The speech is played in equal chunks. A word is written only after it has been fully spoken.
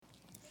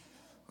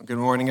Good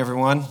morning,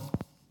 everyone.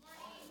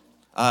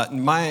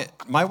 My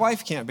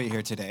wife can't be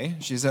here today.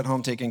 She's at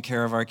home taking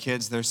care of our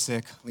kids. They're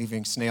sick,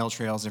 leaving snail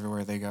trails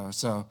everywhere they go.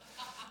 So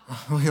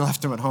we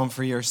left them at home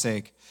for your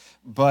sake.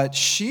 But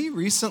she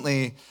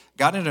recently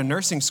got into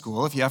nursing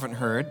school, if you haven't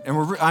heard. And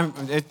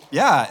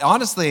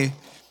honestly,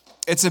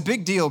 it's a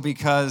big deal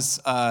because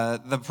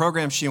the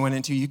program she went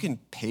into, you can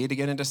pay to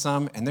get into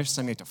some, and there's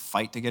some you have to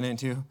fight to get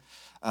into.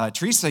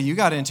 Teresa, you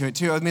got into it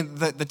too. I mean,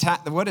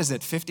 what is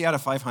it, 50 out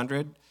of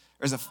 500?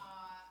 Or is it?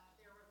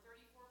 There were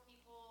 34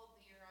 people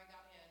the year I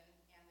got in,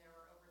 and there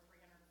were over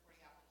 340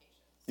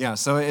 applications. Yeah,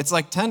 so it's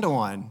like 10 to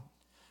 1.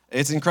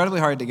 It's incredibly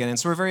hard to get in,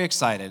 so we're very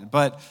excited.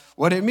 But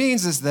what it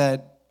means is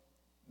that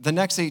the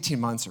next 18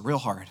 months are real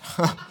hard.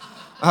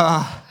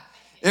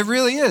 It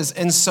really is.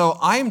 And so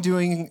I'm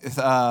doing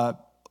a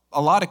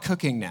lot of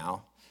cooking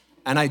now,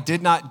 and I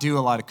did not do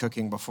a lot of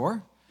cooking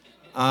before.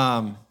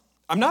 I'm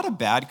not a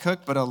bad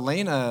cook, but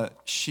Elena,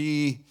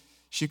 she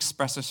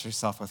expresses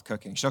herself with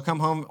cooking. She'll come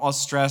home all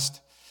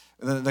stressed,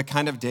 the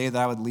kind of day that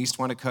I would least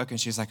want to cook, and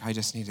she's like, I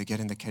just need to get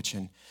in the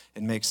kitchen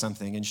and make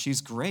something. And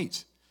she's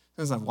great.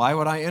 I was like, why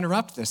would I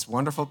interrupt this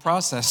wonderful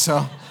process?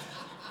 So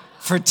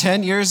for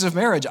 10 years of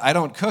marriage, I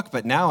don't cook,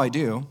 but now I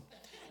do.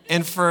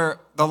 And for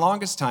the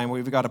longest time,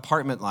 we've got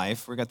apartment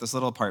life. We got this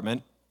little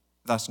apartment,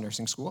 thus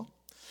nursing school.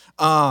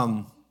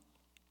 And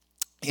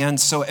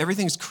so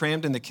everything's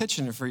crammed in the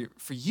kitchen. And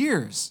for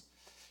years,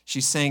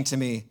 she's saying to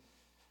me,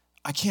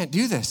 I can't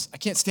do this. I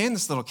can't stay in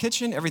this little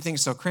kitchen.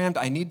 Everything's so crammed.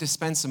 I need to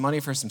spend some money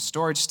for some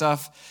storage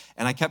stuff.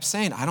 And I kept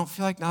saying, I don't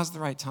feel like now's the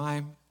right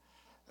time.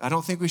 I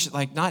don't think we should,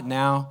 not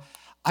now.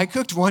 I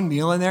cooked one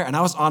meal in there, and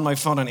I was on my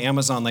phone on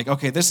Amazon,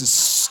 okay, this is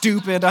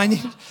stupid.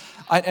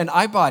 And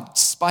I bought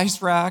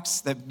spice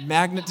racks that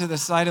magnet to the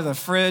side of the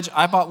fridge.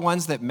 I bought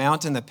ones that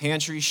mount in the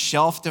pantry,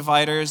 shelf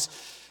dividers,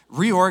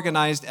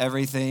 reorganized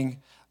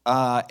everything.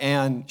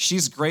 And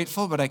she's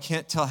grateful, but I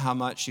can't tell how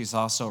much she's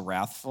also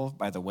wrathful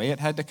by the way it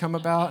had to come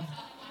about.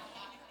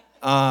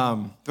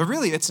 But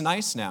really, it's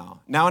nice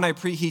now. Now when I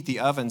preheat the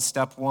oven,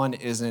 step one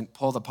isn't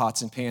pull the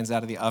pots and pans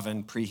out of the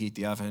oven, preheat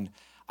the oven.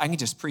 I can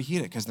just preheat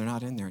it because they're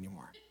not in there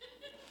anymore.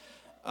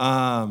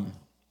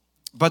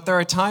 But there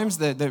are times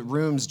that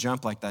rooms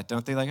jump like that,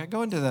 don't they? I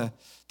go into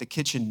the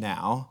kitchen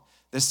now,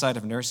 this side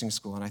of nursing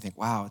school, and I think,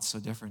 wow, it's so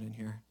different in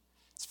here.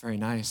 It's very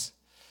nice.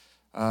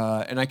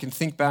 And I can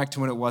think back to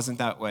when it wasn't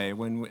that way,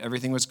 when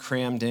everything was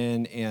crammed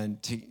in and,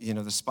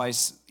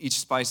 each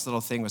spice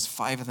little thing was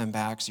 5 of them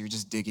back, so you're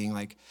just digging,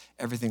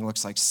 everything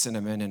looks like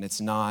cinnamon, and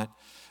it's not.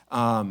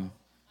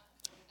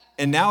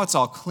 And now it's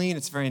all clean,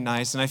 it's very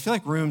nice, and I feel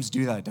like rooms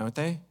do that, don't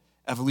they?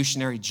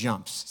 Evolutionary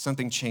jumps,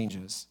 something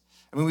changes.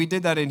 I mean, we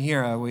did that in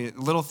here.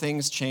 Little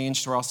things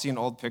changed, where I'll see an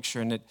old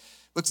picture, and it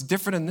looks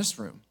different in this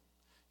room.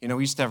 We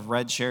used to have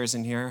red chairs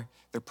in here.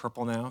 They're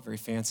purple now, very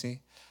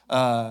fancy.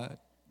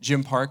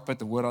 Gym Park, but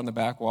the wood on the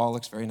back wall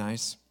looks very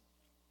nice.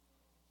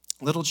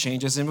 Little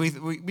changes, and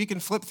we can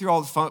flip through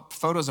all the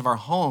photos of our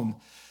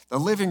home, the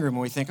living room,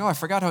 and we think, oh, I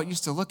forgot how it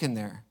used to look in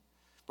there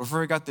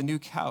before we got the new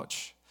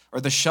couch, or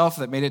the shelf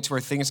that made it to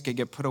where things could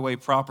get put away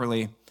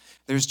properly.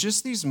 There's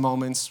just these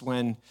moments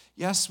when,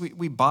 yes,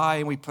 we buy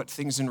and we put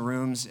things in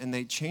rooms, and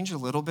they change a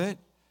little bit,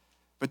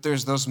 but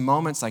there's those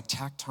moments like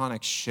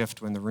tectonic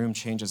shift when the room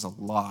changes a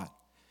lot,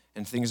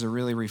 and things are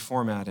really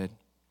reformatted.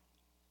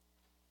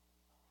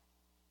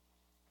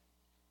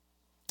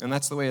 And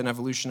that's the way an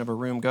evolution of a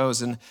room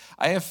goes. And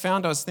I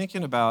was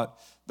thinking about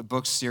the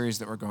book series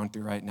that we're going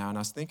through right now, and I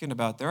was thinking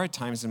about there are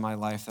times in my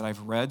life that I've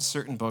read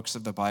certain books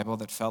of the Bible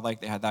that felt like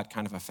they had that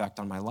kind of effect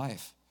on my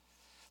life.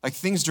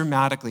 Things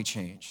dramatically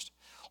changed.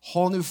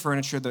 Whole new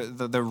furniture,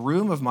 the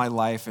room of my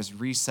life is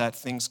reset.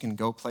 Things can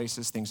go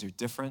places, things are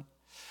different.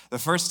 The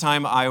first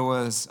time I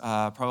was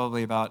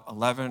probably about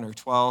 11 or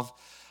 12,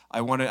 I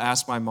wanted to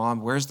ask my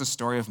mom, where's the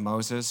story of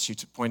Moses? She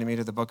pointed me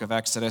to the book of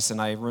Exodus, and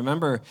I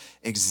remember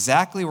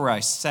exactly where I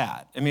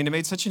sat. I mean, it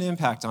made such an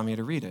impact on me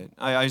to read it.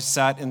 I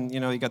sat in,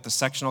 you got the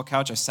sectional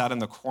couch. I sat in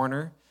the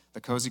corner, the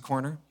cozy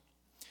corner,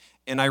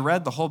 and I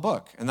read the whole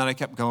book, and then I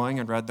kept going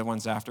and read the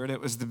ones after it.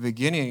 It was the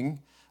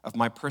beginning of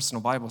my personal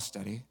Bible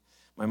study.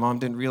 My mom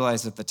didn't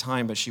realize at the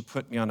time, but she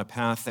put me on a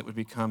path that would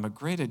become a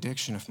great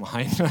addiction of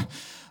mine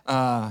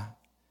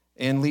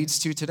and leads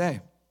to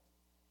today.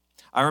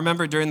 I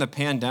remember during the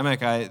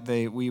pandemic,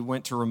 we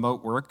went to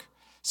remote work,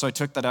 so I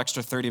took that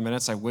extra 30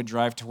 minutes. I would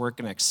drive to work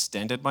and I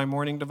extended my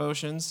morning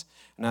devotions,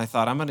 and I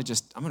thought, I'm going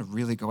to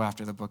really go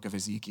after the book of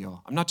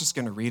Ezekiel. I'm not just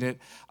going to read it.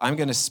 I'm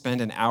going to spend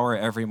an hour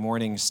every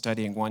morning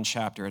studying one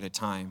chapter at a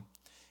time.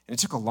 And it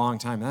took a long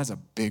time. That's a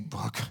big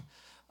book.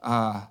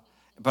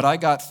 But I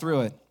got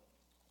through it.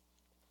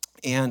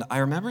 And I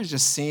remember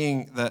just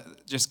seeing the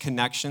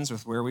connections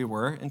with where we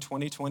were in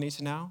 2020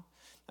 to now.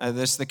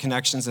 The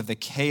connections of the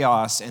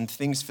chaos and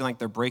things feeling like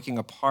they're breaking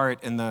apart,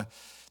 and the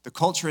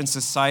culture and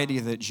society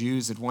that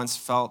Jews had once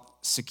felt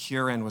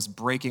secure in was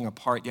breaking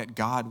apart, yet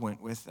God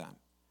went with them.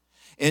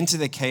 Into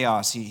the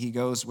chaos, he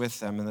goes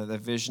with them, and the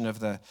vision of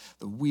the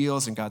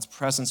wheels and God's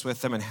presence with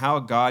them, and how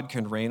God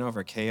can reign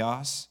over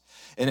chaos.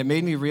 And it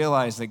made me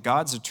realize that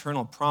God's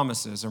eternal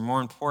promises are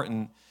more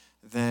important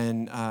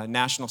than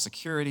national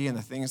security and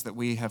the things that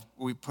we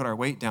put our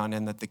weight down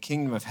in, that the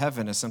kingdom of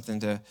heaven is something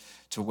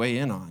to weigh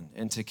in on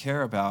and to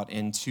care about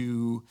and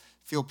to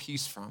feel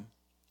peace from.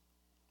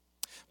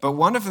 But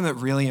one of them that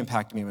really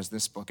impacted me was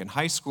this book. In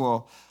high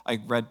school, I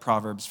read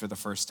Proverbs for the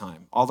first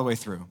time, all the way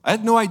through. I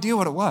had no idea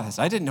what it was.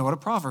 I didn't know what a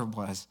proverb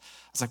was.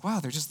 I was like,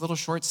 wow, they're just little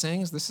short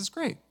sayings. This is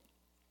great.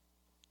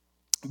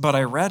 But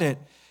I read it,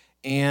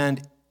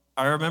 and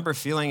I remember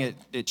feeling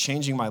it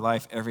changing my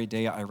life every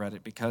day I read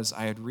it, because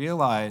I had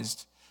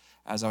realized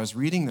as I was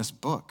reading this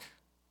book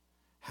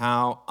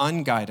how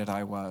unguided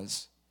I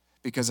was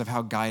because of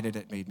how guided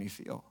it made me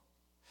feel.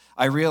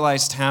 I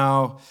realized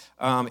how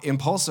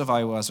impulsive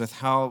I was with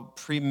how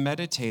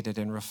premeditated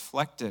and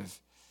reflective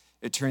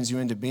it turns you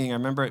into being. I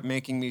remember it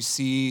making me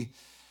see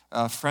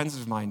friends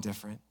of mine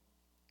different.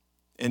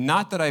 And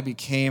not that I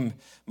became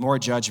more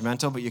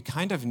judgmental, but you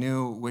kind of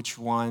knew which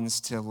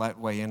ones to let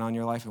weigh in on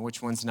your life and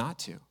which ones not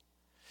to.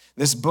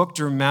 This book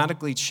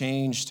dramatically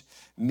changed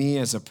me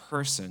as a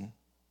person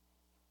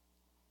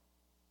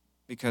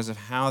because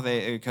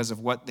of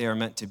what they are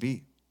meant to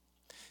be.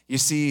 You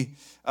see,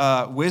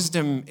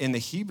 wisdom in the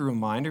Hebrew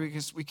mind, or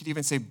because we could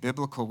even say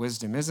biblical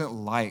wisdom, isn't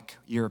like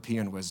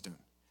European wisdom.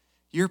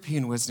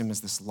 European wisdom is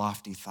this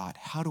lofty thought.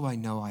 How do I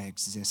know I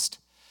exist?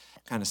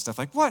 Kind of stuff.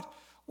 Like,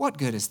 what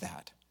good is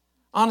that?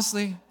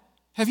 Honestly,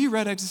 have you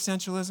read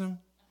existentialism?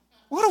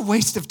 What a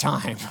waste of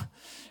time.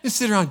 Just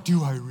sit around,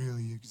 do I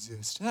really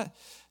exist?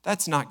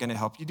 That's not going to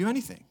help you do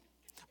anything.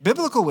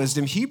 Biblical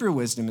wisdom, Hebrew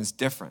wisdom, is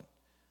different.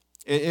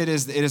 It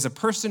is a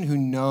person who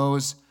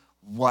knows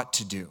what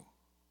to do.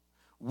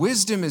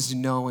 Wisdom is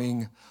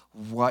knowing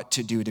what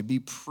to do, to be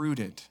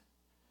prudent.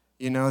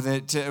 You know,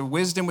 that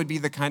wisdom would be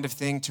the kind of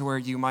thing to where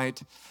you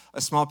might,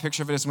 a small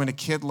picture of it is when a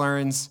kid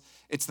learns,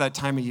 it's that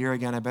time of year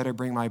again, I better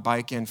bring my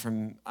bike in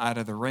from out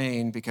of the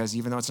rain, because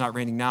even though it's not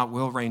raining now, it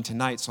will rain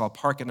tonight, so I'll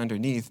park it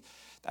underneath.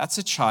 That's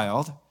a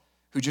child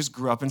who just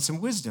grew up in some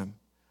wisdom.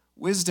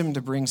 Wisdom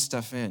to bring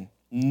stuff in,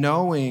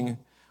 knowing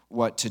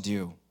what to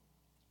do.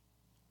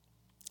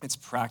 It's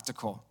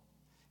practical.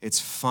 It's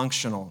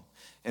functional.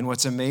 And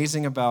what's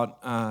amazing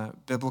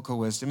about biblical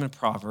wisdom and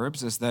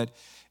Proverbs is that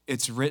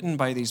it's written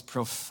by these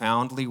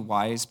profoundly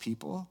wise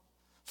people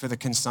for the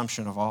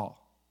consumption of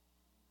all.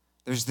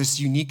 There's this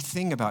unique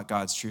thing about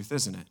God's truth,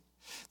 isn't it?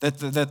 That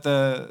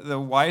the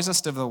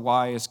wisest of the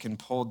wise can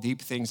pull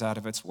deep things out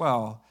of its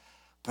well,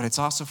 but it's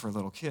also for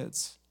little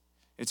kids.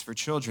 It's for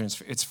children.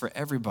 It's for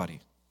everybody.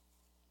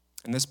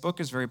 And this book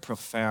is very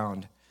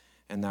profound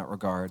in that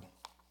regard.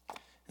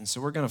 And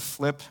so we're going to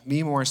flip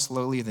me more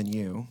slowly than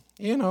you.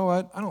 You know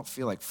what? I don't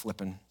feel like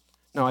flipping.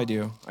 No, I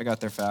do. I got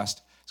there fast.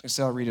 I was going to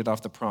say I'll read it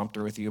off the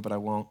prompter with you, but I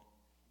won't.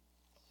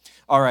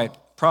 All right,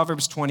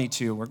 Proverbs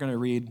 22. We're going to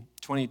read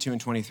 22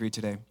 and 23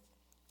 today.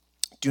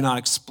 Do not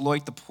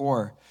exploit the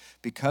poor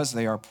because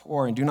they are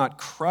poor, and do not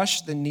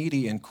crush the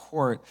needy in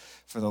court,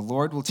 for the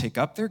Lord will take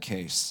up their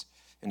case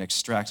and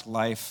extract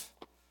life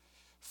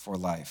for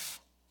life.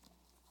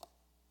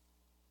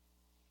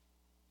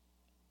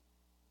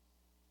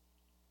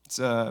 It's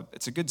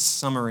a good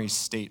summary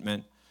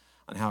statement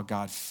on how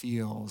God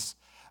feels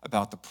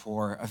about the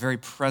poor. A very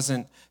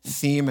present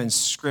theme in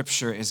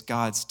Scripture is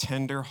God's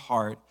tender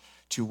heart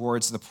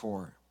towards the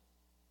poor.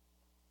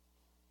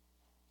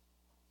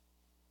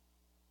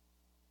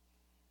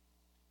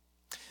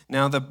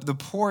 Now, the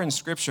poor in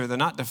Scripture, they're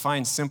not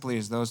defined simply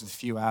as those with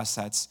few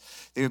assets.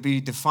 They would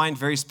be defined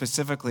very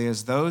specifically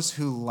as those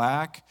who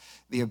lack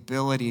the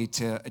ability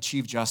to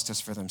achieve justice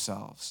for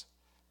themselves.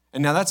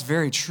 And now that's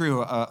very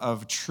true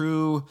of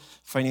true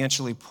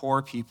financially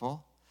poor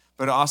people,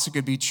 but it also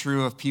could be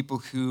true of people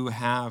who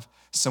have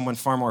someone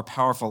far more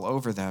powerful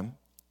over them.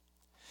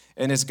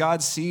 And as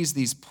God sees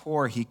these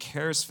poor, he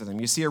cares for them.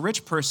 You see, a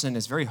rich person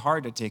is very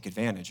hard to take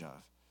advantage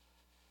of.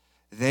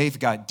 They've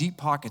got deep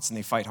pockets and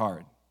they fight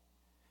hard.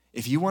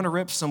 If you want to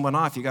rip someone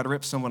off, you got to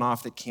rip someone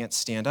off that can't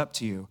stand up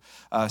to you,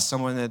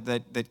 someone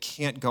that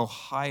can't go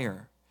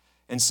higher.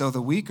 And so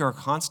the weak are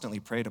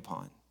constantly preyed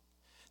upon.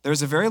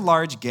 There's a very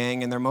large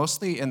gang, and they're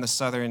mostly in the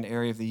southern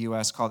area of the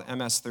U.S. called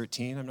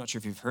MS-13. I'm not sure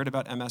if you've heard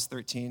about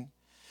MS-13.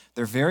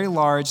 They're very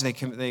large.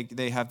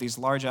 They have these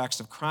large acts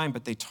of crime,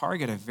 but they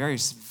target a very,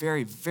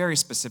 very, very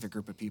specific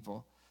group of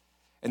people,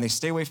 and they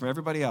stay away from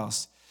everybody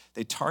else.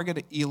 They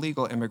target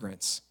illegal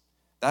immigrants.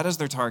 That is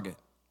their target,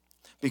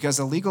 because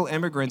illegal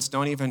immigrants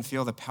don't even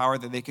feel the power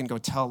that they can go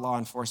tell law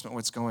enforcement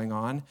what's going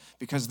on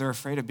because they're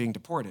afraid of being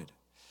deported.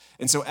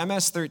 And so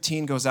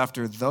MS-13 goes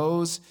after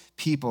those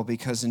people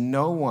because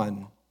no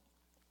one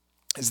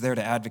is there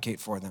to advocate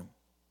for them.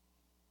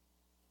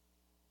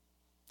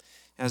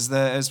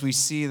 As we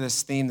see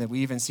this theme that we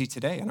even see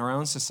today in our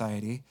own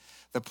society,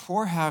 the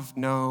poor have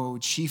no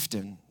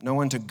chieftain, no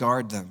one to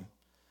guard them.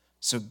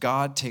 So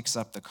God takes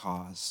up the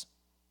cause.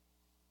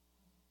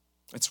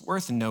 It's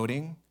worth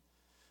noting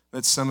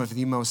that some of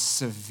the most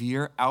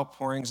severe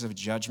outpourings of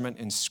judgment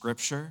in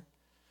Scripture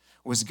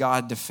was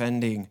God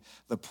defending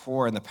the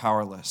poor and the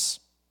powerless.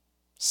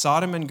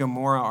 Sodom and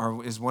Gomorrah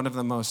is one of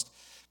the most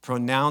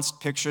pronounced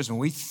pictures. When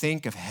we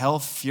think of hell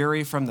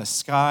fury from the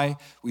sky,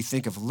 we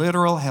think of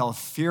literal hell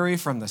fury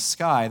from the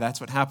sky.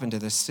 That's what happened to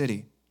this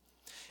city.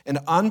 An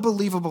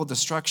unbelievable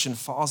destruction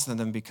falls on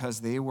them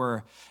because they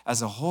were,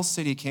 as a whole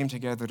city, came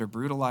together to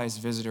brutalize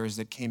visitors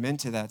that came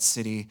into that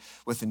city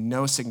with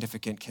no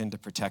significant kin to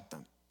protect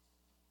them.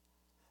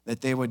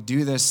 That they would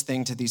do this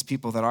thing to these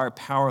people that are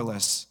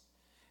powerless,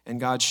 and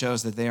God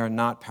shows that they are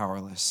not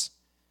powerless.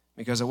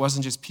 Because it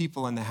wasn't just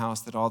people in the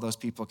house that all those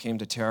people came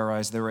to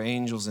terrorize. There were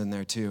angels in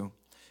there too,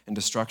 and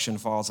destruction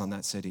falls on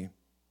that city.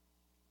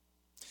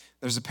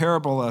 There's a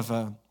parable of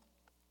a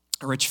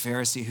rich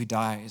Pharisee who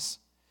dies.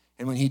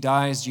 And when he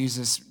dies,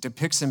 Jesus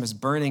depicts him as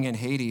burning in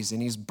Hades,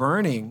 and he's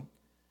burning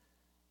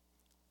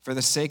for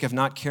the sake of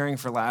not caring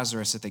for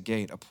Lazarus at the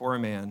gate, a poor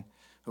man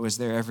who was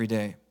there every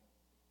day.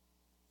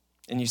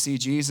 And you see,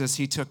 Jesus,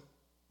 he took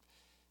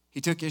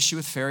issue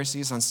with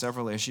Pharisees on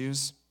several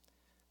issues,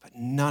 but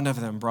none of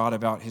them brought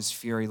about his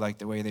fury like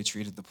the way they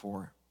treated the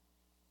poor.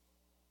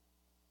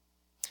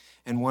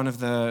 And one of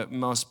the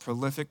most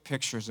prolific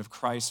pictures of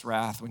Christ's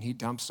wrath when he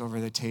dumps over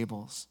the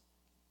tables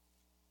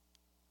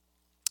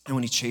and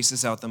when he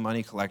chases out the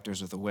money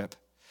collectors with a whip,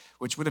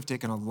 which would have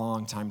taken a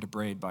long time to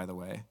braid, by the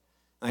way.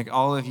 Like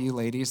all of you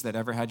ladies that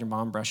ever had your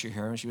mom brush your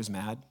hair when she was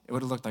mad, it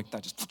would have looked like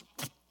that just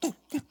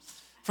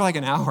for like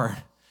an hour.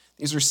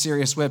 These were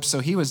serious whips. So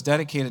he was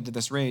dedicated to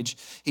this rage.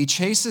 He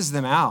chases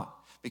them out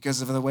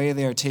because of the way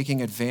they are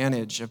taking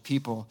advantage of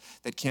people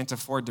that can't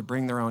afford to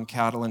bring their own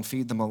cattle and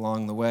feed them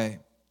along the way.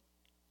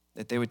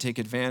 That they would take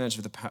advantage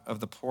of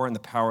the poor and the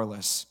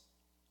powerless.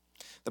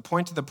 The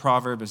point of the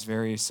proverb is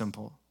very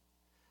simple.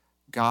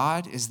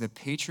 God is the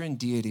patron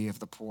deity of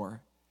the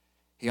poor.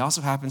 He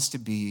also happens to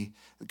be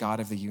the God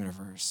of the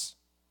universe.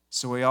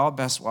 So we all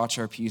best watch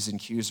our P's and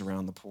Q's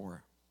around the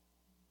poor.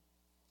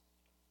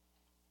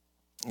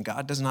 And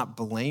God does not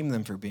blame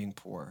them for being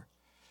poor.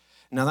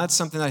 Now, that's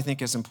something I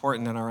think is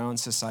important in our own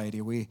society.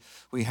 We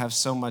have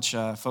so much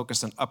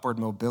focus on upward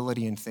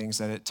mobility and things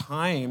that at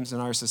times in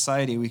our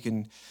society we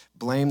can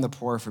blame the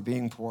poor for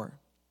being poor.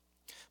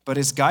 But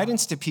his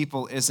guidance to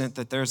people isn't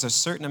that there's a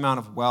certain amount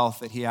of wealth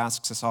that he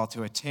asks us all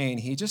to attain.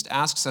 He just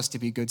asks us to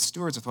be good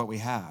stewards with what we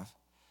have.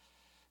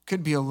 It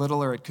could be a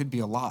little or it could be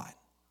a lot.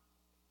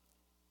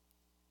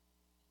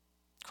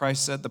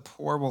 Christ said the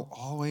poor will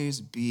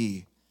always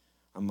be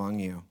among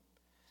you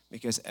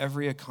because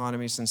every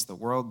economy since the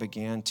world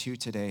began to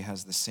today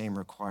has the same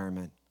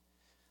requirement.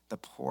 The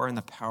poor and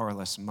the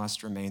powerless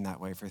must remain that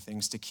way for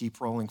things to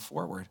keep rolling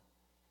forward.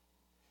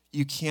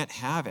 You can't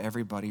have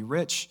everybody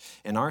rich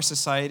in our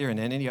society or in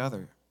any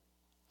other.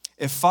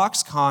 If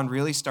Foxconn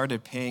really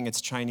started paying its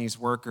Chinese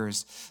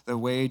workers the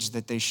wage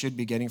that they should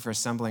be getting for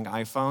assembling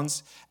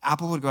iPhones,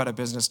 Apple would go out of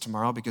business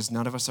tomorrow because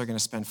none of us are going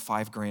to spend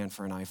 $5,000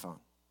 for an iPhone.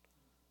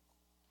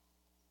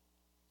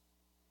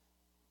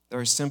 There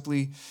are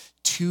simply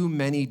too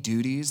many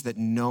duties that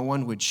no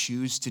one would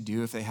choose to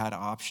do if they had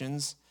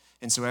options.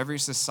 And so every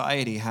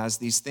society has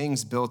these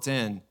things built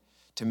in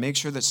to make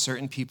sure that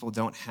certain people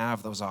don't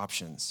have those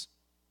options.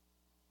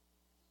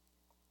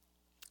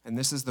 And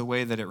this is the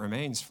way that it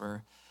remains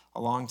for a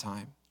long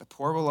time. The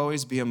poor will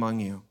always be among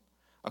you.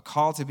 A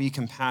call to be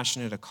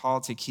compassionate, a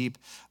call to keep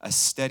a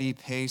steady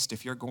pace.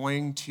 If you're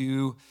going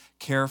to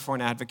care for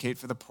and advocate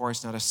for the poor,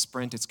 it's not a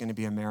sprint, it's going to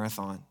be a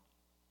marathon.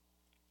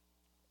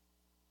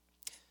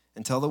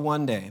 Until the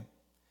one day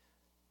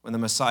when the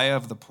Messiah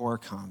of the poor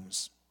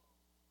comes,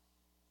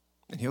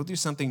 and he'll do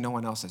something no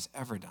one else has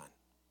ever done.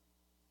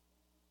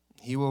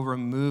 He will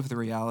remove the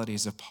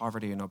realities of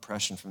poverty and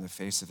oppression from the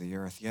face of the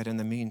earth. Yet in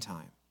the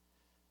meantime,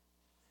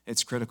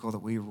 it's critical that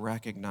we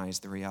recognize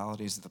the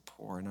realities of the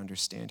poor and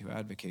understand who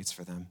advocates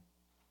for them.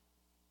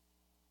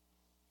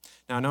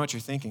 Now, I know what you're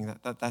thinking.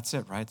 That's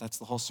it, right? That's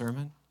the whole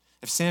sermon?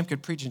 If Sam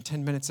could preach in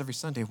 10 minutes every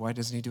Sunday, why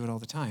doesn't he do it all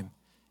the time?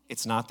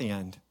 It's not the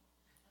end.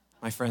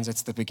 My friends,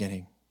 it's the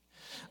beginning.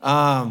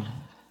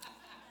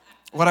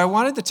 What I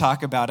wanted to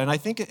talk about, and I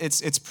think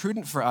it's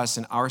prudent for us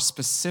in our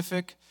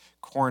specific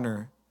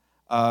corner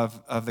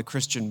of the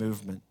Christian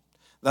movement,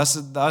 thus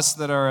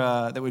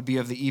that would be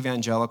of the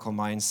evangelical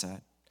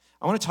mindset.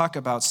 I want to talk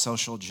about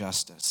social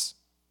justice.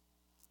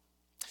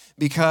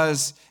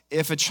 Because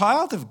if a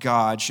child of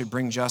God should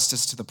bring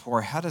justice to the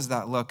poor, how does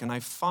that look? And I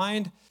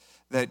find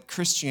that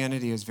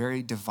Christianity is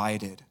very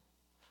divided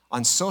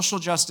on social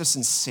justice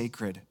and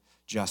sacred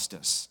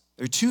justice.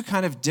 There are two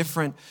kind of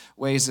different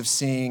ways of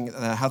seeing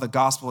how the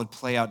gospel would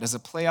play out. Does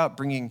it play out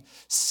bringing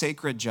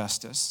sacred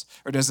justice,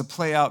 or does it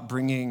play out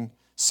bringing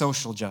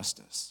social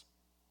justice?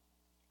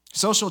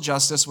 Social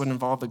justice would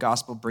involve the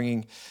gospel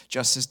bringing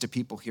justice to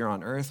people here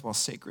on earth, while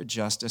sacred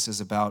justice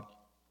is about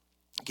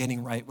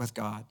getting right with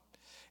God,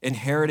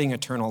 inheriting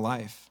eternal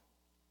life.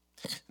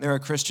 There are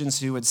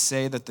Christians who would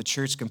say that the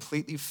church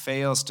completely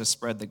fails to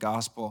spread the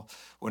gospel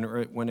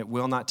when it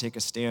will not take a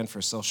stand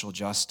for social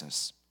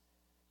justice.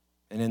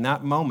 And in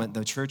that moment,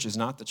 the church is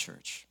not the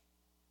church.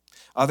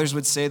 Others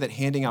would say that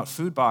handing out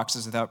food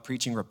boxes without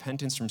preaching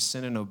repentance from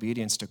sin and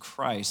obedience to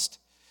Christ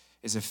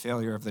is a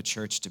failure of the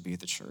church to be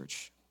the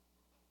church.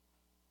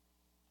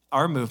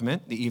 Our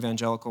movement, the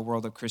evangelical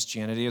world of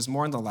Christianity, is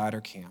more in the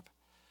latter camp.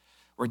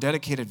 We're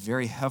dedicated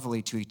very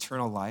heavily to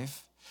eternal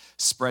life,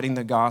 spreading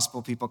the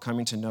gospel, people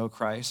coming to know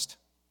Christ.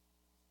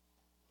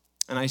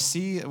 And I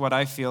see what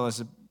I feel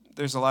is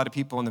there's a lot of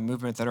people in the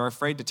movement that are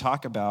afraid to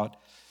talk about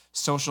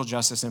social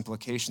justice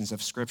implications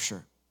of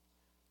Scripture.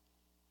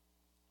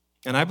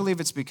 And I believe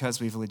it's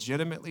because we've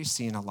legitimately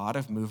seen a lot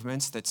of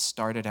movements that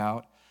started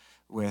out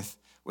with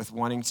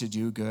wanting to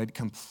do good,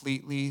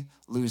 completely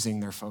losing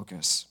their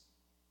focus.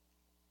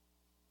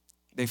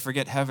 They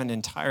forget heaven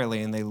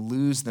entirely and they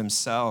lose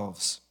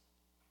themselves.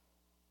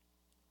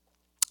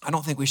 I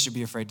don't think we should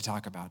be afraid to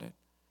talk about it.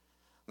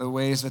 The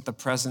ways that the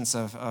presence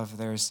of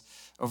there's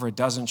over a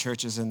dozen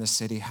churches in the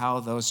city, how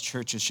those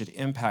churches should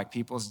impact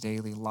people's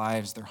daily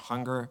lives, their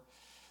hunger,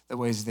 the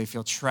ways they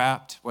feel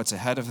trapped, what's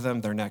ahead of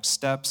them, their next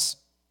steps.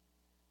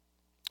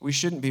 We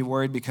shouldn't be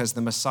worried because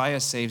the Messiah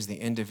saves the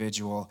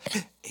individual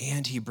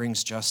and he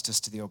brings justice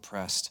to the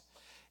oppressed.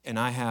 And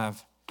I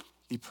have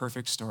the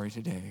perfect story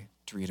today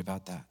to read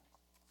about that.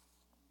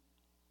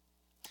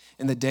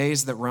 In the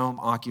days that Rome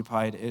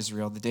occupied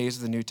Israel, the days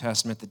of the New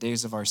Testament, the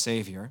days of our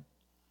Savior,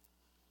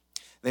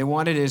 they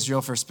wanted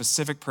Israel for a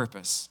specific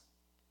purpose,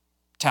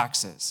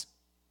 taxes.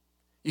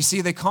 You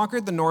see, they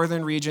conquered the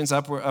northern regions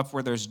up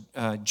where there's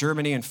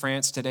Germany and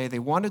France today. They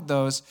wanted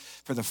those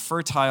for the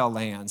fertile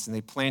lands, and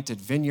they planted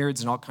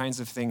vineyards and all kinds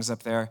of things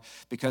up there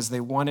because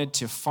they wanted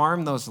to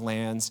farm those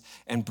lands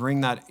and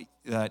bring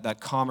that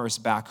commerce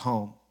back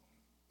home.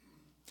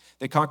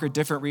 They conquered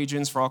different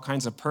regions for all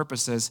kinds of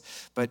purposes,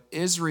 but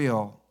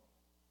Israel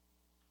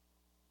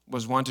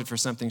was wanted for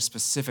something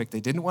specific. They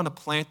didn't want to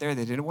plant there.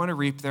 They didn't want to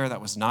reap there.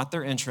 That was not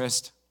their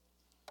interest.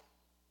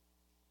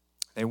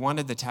 They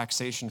wanted the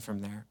taxation from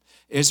there.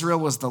 Israel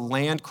was the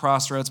land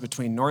crossroads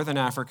between northern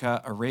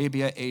Africa,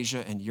 Arabia,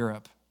 Asia, and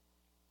Europe.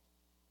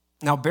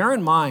 Now, bear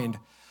in mind,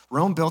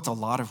 Rome built a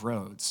lot of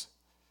roads.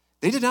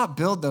 They did not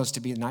build those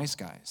to be nice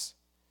guys.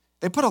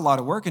 They put a lot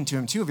of work into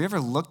them, too. Have you ever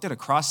looked at a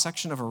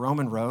cross-section of a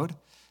Roman road?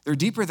 They're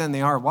deeper than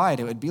they are wide.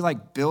 It would be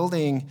like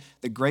building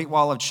the Great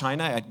Wall of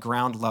China at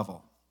ground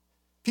level.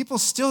 People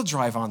still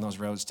drive on those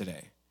roads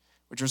today,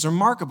 which is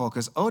remarkable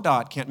because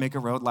ODOT can't make a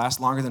road last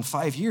longer than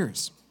 5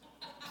 years.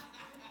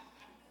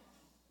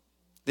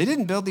 They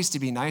didn't build these to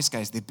be nice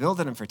guys. They built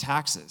them for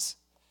taxes.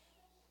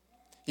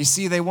 You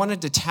see, they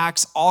wanted to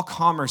tax all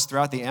commerce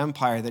throughout the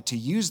empire, that to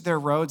use their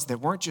roads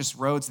that weren't just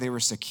roads, they were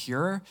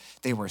secure,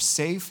 they were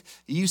safe.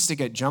 You used to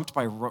get jumped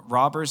by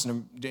robbers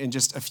in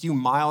just a few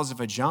miles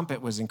of a jump.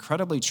 It was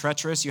incredibly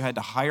treacherous. You had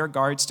to hire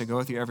guards to go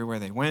with you everywhere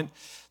they went.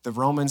 The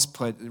Romans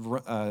put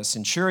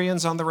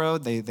centurions on the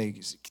road.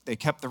 They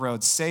kept the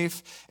roads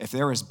safe. If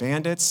there was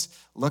bandits,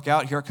 look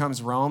out, here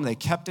comes Rome. They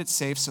kept it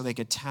safe so they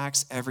could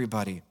tax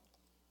everybody.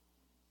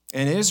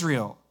 And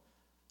Israel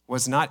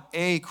was not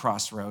a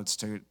crossroads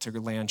to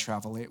land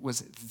travel. It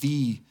was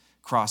the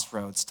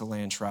crossroads to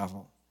land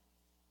travel.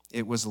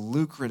 It was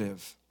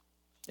lucrative,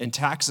 and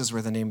taxes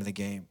were the name of the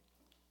game.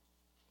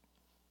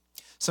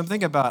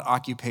 Something about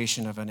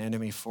occupation of an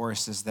enemy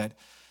force is that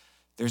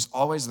there's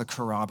always the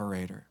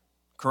corroborator.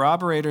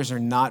 Corroborators are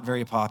not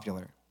very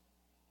popular.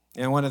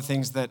 And one of the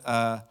things that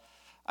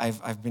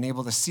I've been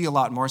able to see a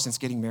lot more since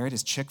getting married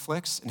is chick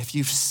flicks. And if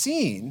you've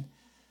seen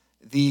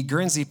the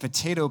Guernsey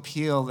Potato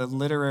Peel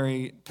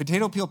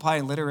Pie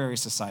and Literary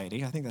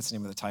Society, I think that's the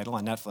name of the title,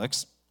 on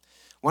Netflix.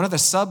 One of the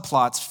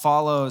subplots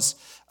follows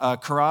a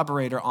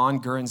corroborator on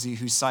Guernsey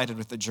who sided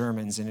with the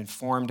Germans and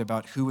informed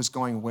about who was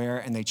going where,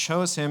 and they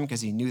chose him because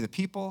he knew the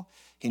people,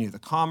 he knew the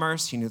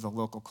commerce, he knew the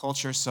local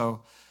culture.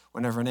 So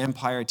whenever an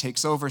empire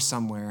takes over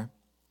somewhere,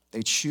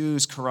 they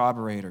choose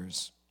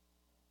corroborators.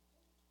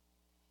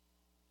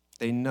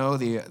 They know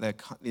the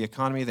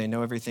economy, they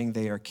know everything,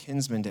 they are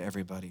kinsmen to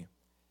everybody.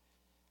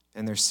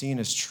 And they're seen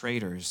as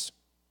traitors.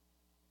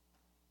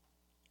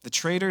 The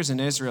traitors in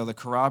Israel, the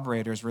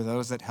corroborators, were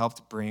those that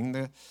helped bring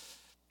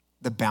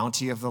the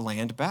bounty of the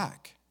land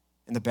back.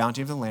 And the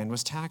bounty of the land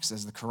was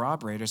taxes. The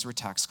corroborators were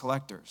tax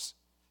collectors.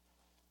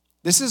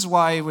 This is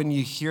why when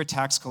you hear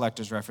tax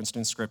collectors referenced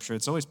in Scripture,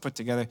 it's always put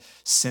together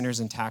sinners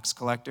and tax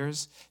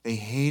collectors. They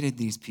hated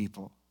these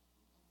people.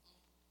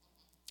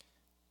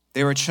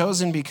 They were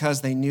chosen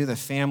because they knew the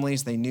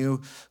families, they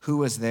knew who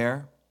was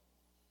there.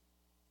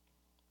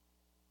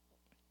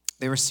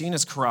 They were seen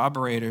as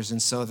corroborators,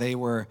 and so they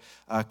were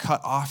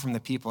cut off from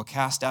the people,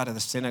 cast out of the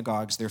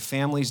synagogues. Their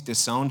families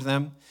disowned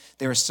them.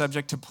 They were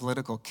subject to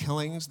political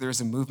killings. There's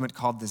a movement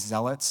called the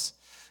Zealots,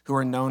 who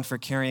are known for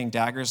carrying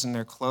daggers in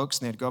their cloaks,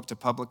 and they'd go up to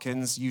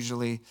publicans,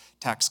 usually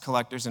tax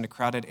collectors in a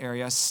crowded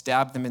area,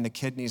 stab them in the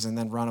kidneys, and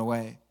then run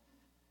away.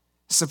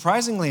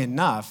 Surprisingly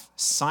enough,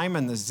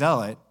 Simon the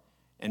Zealot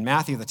and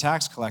Matthew the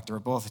tax collector were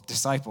both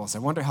disciples. I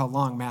wonder how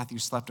long Matthew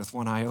slept with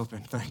one eye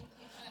open.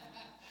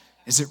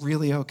 Is it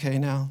really okay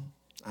now?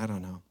 I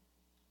don't know.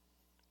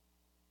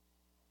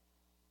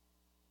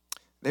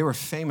 They were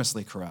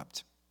famously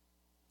corrupt.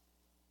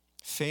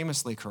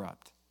 Famously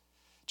corrupt.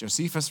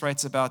 Josephus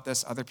writes about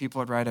this. Other people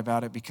would write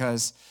about it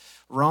because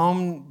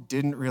Rome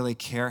didn't really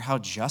care how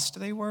just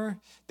they were.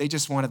 They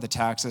just wanted the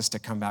taxes to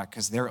come back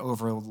because their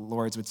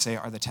overlords would say,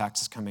 are the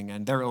taxes coming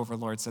in? Their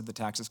overlord said the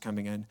taxes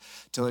coming in,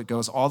 till it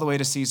goes all the way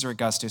to Caesar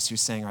Augustus,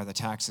 who's saying, are the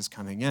taxes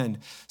coming in?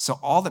 So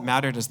all that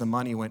mattered is the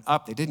money went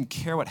up. They didn't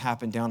care what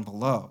happened down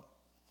below.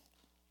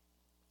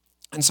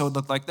 And so it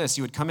looked like this.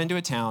 You would come into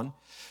a town,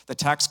 the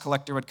tax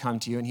collector would come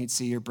to you, and he'd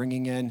see you're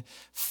bringing in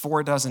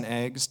 4 dozen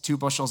eggs, 2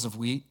 bushels of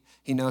wheat.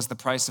 He knows the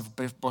price of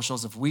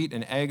bushels of wheat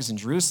and eggs in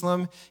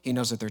Jerusalem. He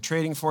knows what they're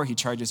trading for. He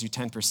charges you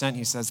 10%.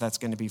 He says that's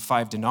going to be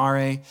 5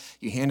 denarii.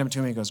 You hand them to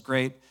him. He goes,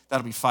 great,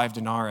 that'll be 5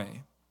 denarii.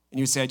 And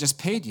you would say, I just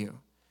paid you.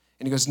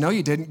 And he goes, no,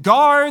 you didn't.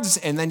 Guards!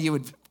 And then you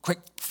would quick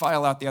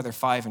file out the other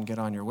 5 and get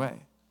on your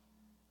way.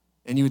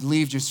 And you would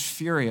leave just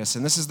furious.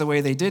 And this is the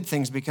way they did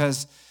things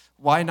because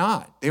why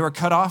not? They were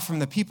cut off from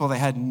the people. They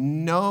had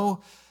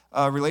no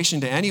relation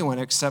to anyone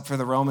except for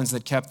the Romans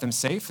that kept them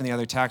safe and the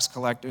other tax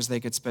collectors they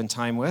could spend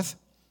time with.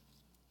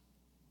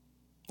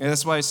 And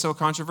that's why it's so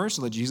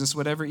controversial that Jesus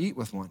would ever eat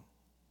with one.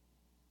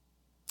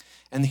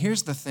 And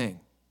here's the thing.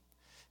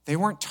 They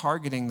weren't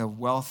targeting the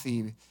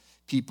wealthy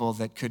people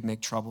that could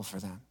make trouble for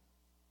them.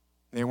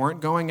 They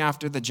weren't going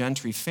after the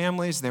gentry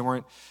families. They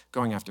weren't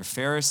going after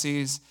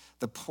Pharisees.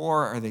 The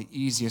poor are the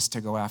easiest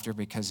to go after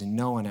because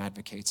no one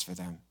advocates for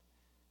them.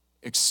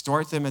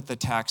 Extort them at the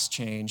tax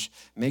change,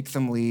 make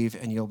them leave,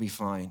 and you'll be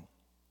fine.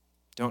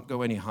 Don't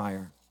go any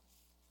higher.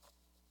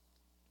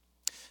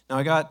 Now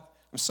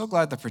I'm so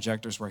glad the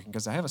projector's working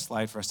because I have a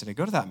slide for us today.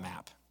 Go to that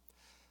map.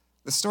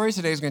 The story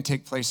today is going to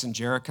take place in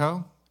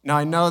Jericho. Now,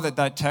 I know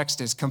that text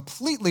is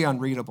completely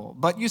unreadable,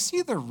 but you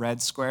see the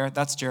red square?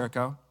 That's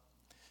Jericho.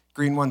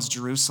 Green one's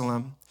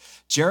Jerusalem.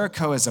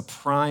 Jericho is a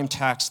prime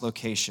tax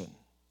location.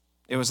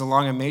 It was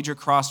along a major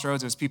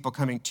crossroads. It was people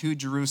coming to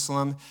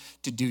Jerusalem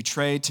to do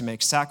trade, to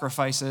make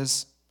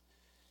sacrifices.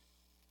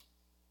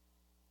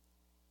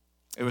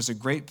 It was a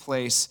great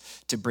place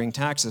to bring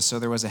taxes, so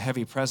there was a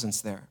heavy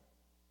presence there.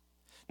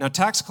 Now,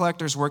 tax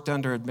collectors worked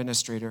under an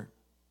administrator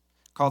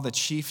called the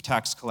chief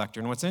tax collector.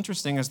 And what's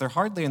interesting is they're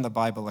hardly in the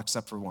Bible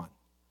except for one.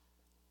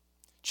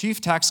 Chief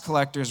tax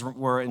collectors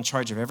were in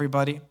charge of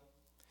everybody.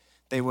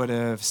 They would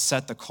have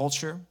set the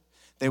culture.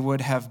 They would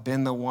have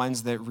been the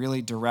ones that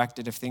really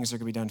directed if things are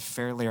going to be done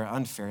fairly or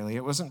unfairly.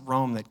 It wasn't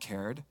Rome that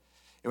cared.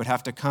 It would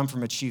have to come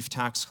from a chief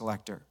tax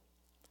collector.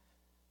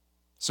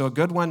 So a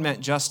good one meant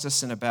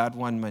justice and a bad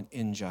one meant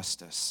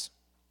injustice.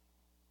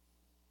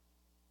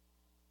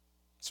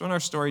 So in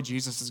our story,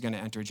 Jesus is going to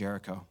enter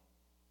Jericho.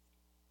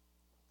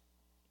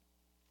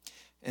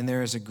 And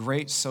there is a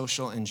great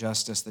social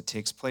injustice that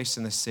takes place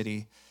in the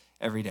city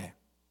every day.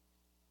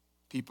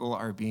 People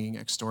are being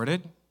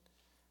extorted.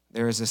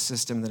 There is a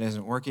system that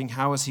isn't working.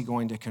 How is he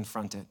going to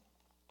confront it?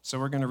 So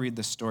we're going to read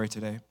this story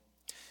today.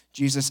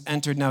 Jesus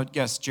entered, now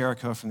yes,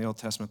 Jericho from the Old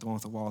Testament, the one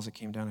with the walls that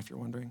came down, if you're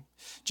wondering.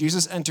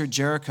 Jesus entered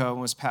Jericho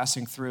and was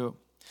passing through.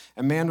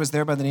 A man was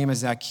there by the name of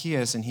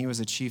Zacchaeus, and he was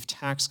a chief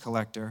tax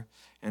collector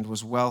and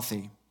was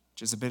wealthy,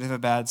 which is a bit of a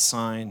bad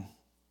sign.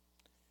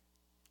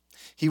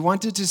 He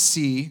wanted to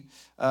see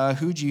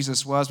who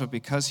Jesus was, but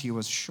because he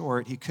was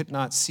short, he could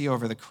not see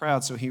over the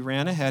crowd, so he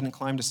ran ahead and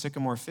climbed a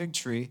sycamore fig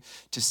tree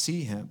to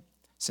see him,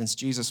 since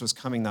Jesus was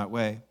coming that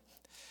way.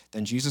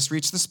 Then Jesus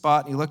reached the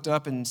spot, and he looked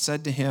up and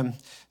said to him,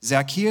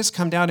 Zacchaeus,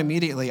 come down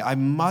immediately. I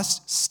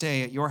must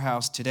stay at your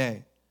house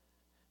today.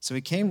 So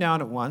he came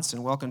down at once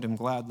and welcomed him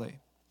gladly.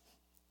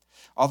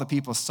 All the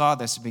people saw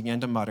this and began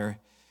to mutter,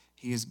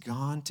 he is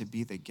gone to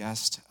be the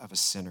guest of a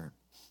sinner.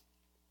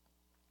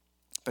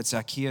 But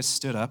Zacchaeus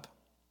stood up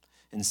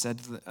and said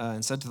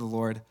to the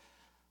Lord,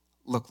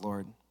 look,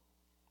 Lord,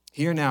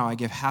 here now I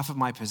give half of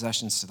my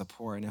possessions to the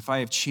poor, and if I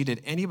have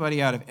cheated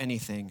anybody out of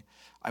anything,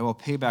 I will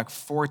pay back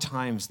 4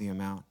 times the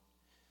amount.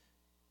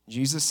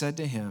 Jesus said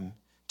to him,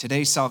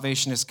 today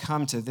salvation has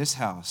come to this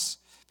house,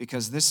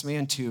 because this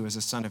man too is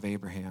a son of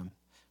Abraham.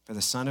 For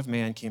the Son of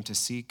Man came to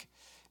seek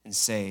and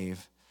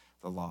save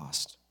the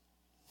lost.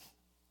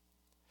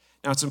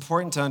 Now, it's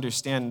important to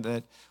understand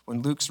that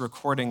when Luke's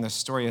recording this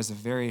story, has a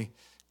very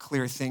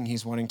clear thing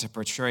he's wanting to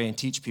portray and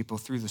teach people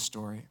through the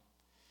story.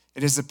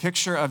 It is a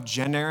picture of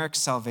generic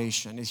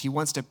salvation. He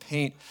wants to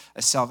paint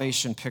a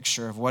salvation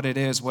picture of what it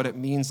is, what it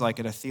means like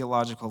at a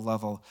theological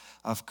level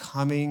of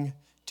coming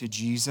to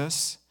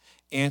Jesus,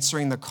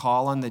 answering the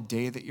call on the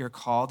day that you're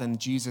called, and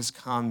Jesus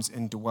comes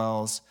and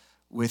dwells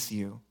with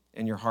you,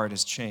 and your heart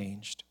is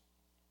changed.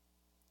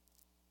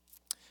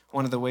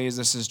 One of the ways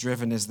this is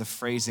driven is the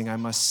phrasing, I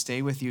must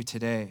stay with you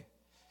today.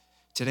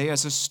 Today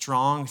has a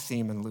strong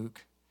theme in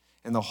Luke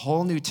and the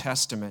whole New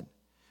Testament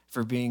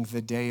for being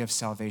the day of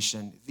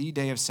salvation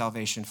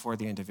for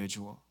the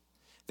individual.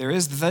 There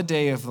is the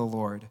day of the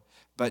Lord,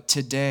 but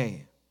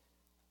today,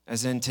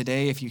 as in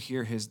today, if you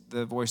hear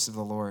the voice of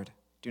the Lord,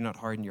 do not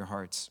harden your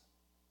hearts.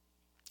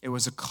 It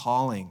was a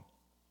calling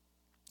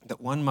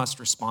that one must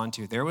respond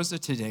to. There was a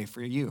today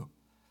for you,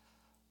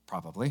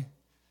 probably.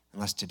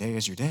 Unless today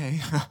is your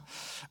day.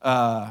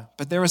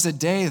 But there was a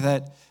day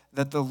that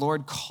the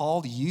Lord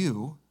called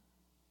you,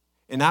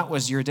 and that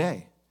was your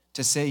day.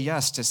 to say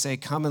yes, to say,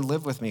 come and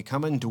live with me,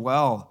 come and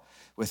dwell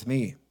with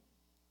me.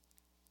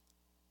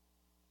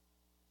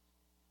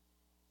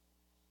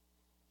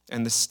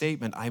 And the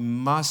statement, I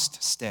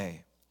must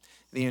stay,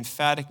 the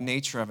emphatic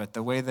nature of it,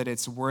 the way that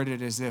it's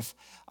worded as if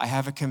I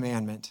have a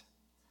commandment,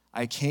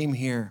 I came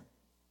here,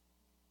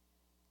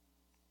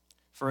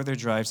 further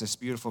drives this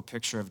beautiful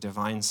picture of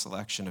divine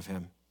selection of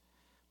him.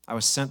 I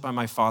was sent by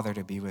my Father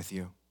to be with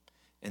you,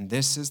 and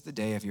this is the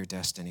day of your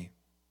destiny.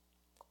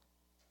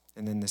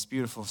 And in this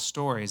beautiful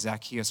story,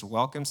 Zacchaeus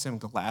welcomes him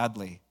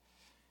gladly,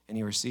 and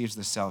he receives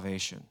the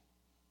salvation.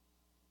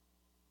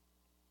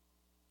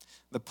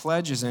 The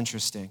pledge is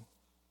interesting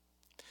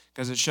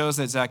because it shows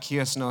that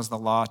Zacchaeus knows the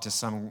law to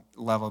some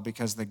level,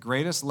 because the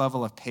greatest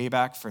level of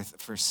payback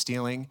for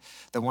stealing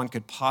that one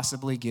could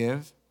possibly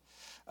give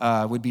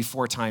would be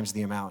 4 times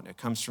the amount. It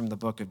comes from the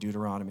book of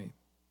Deuteronomy.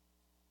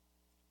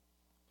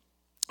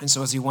 And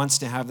so as he wants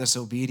to have this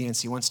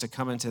obedience, he wants to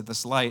come into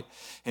this light,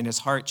 and his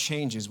heart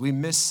changes. We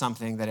miss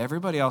something that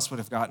everybody else would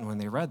have gotten when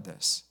they read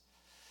this.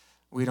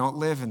 We don't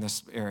live in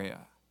this area.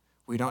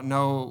 We don't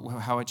know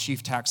how a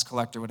chief tax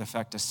collector would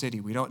affect a city.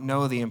 We don't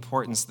know the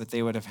importance that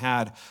they would have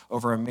had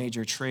over a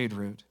major trade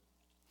route.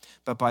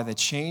 But by the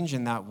change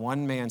in that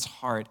one man's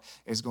heart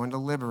is going to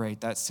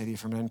liberate that city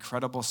from an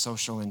incredible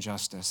social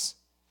injustice.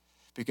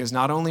 Because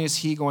not only is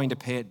he going to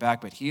pay it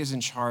back, but he is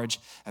in charge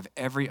of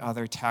every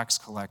other tax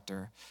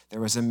collector.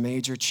 There was a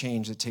major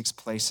change that takes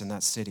place in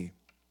that city.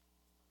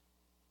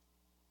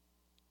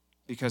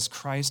 Because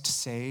Christ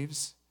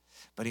saves,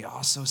 but he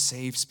also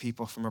saves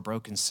people from a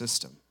broken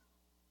system.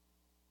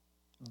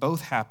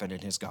 Both happen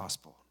in his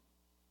gospel.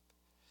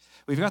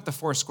 We've got the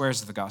 4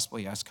 squares of the gospel,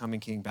 yes, coming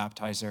King,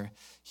 baptizer,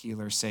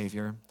 healer,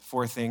 savior,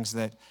 4 things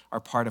that are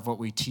part of what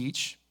we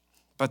teach.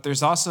 But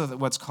there's also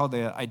what's called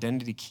the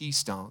identity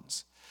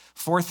keystones.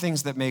 4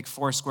 things that make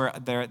Foursquare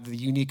the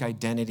unique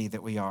identity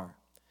that we are.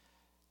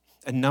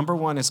 And number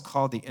 1 is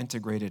called the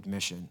integrated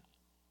mission.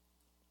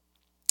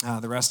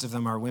 The rest of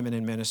them are women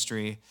in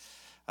ministry,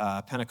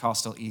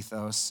 Pentecostal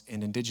ethos,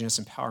 and indigenous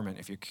empowerment,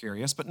 if you're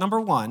curious. But number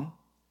 1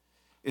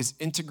 is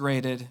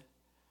integrated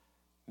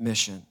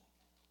mission.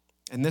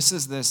 And this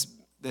is this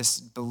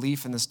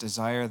belief and this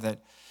desire that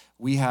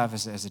we have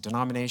as a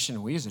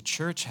denomination, we as a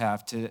church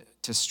have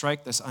to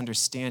strike this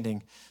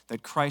understanding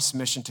that Christ's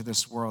mission to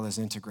this world is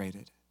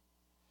integrated.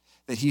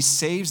 That he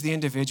saves the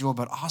individual,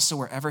 but also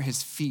wherever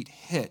his feet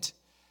hit,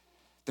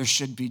 there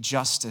should be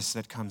justice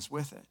that comes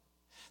with it.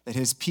 That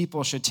his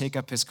people should take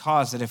up his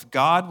cause. That if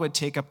God would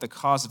take up the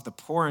cause of the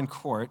poor in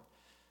court,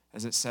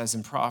 as it says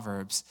in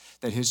Proverbs,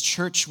 that his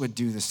church would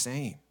do the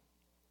same.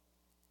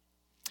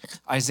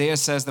 Isaiah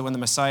says that when the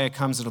Messiah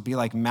comes, it'll be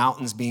like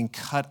mountains being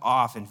cut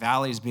off and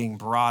valleys being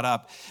brought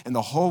up, and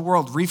the whole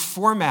world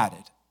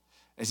reformatted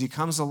as he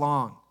comes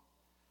along,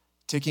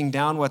 taking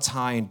down what's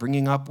high and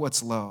bringing up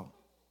what's low,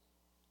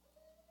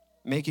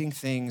 making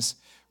things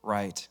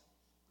right.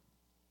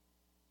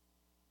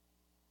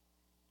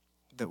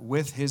 That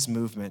with his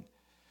movement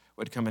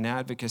would come an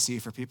advocacy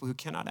for people who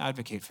cannot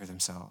advocate for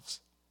themselves.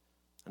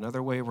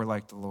 Another way we're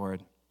like the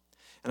Lord.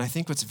 And I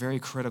think what's very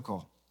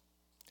critical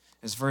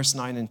is verse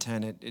 9 and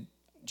 10.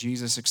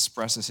 Jesus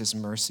expresses his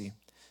mercy.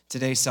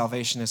 Today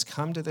salvation has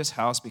come to this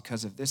house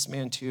because of this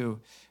man too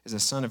is a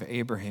son of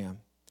Abraham.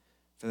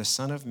 For the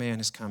Son of Man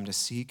has come to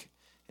seek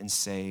and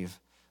save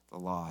the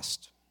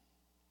lost.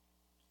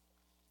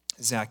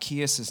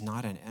 Zacchaeus is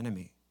not an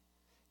enemy.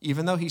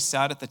 Even though he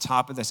sat at the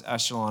top of this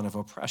echelon of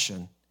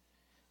oppression,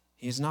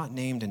 he is not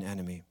named an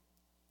enemy.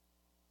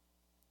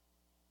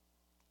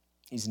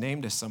 He's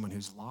named as someone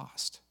who's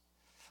lost.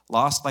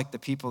 Lost like the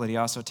people that he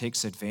also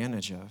takes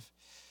advantage of.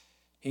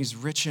 He's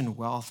rich in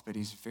wealth, but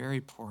he's very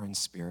poor in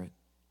spirit.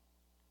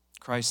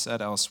 Christ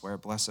said elsewhere,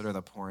 blessed are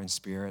the poor in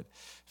spirit,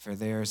 for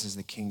theirs is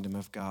the kingdom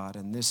of God.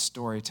 And this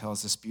story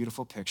tells this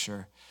beautiful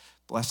picture.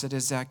 Blessed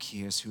is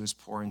Zacchaeus, who is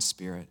poor in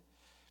spirit,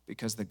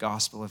 because the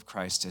gospel of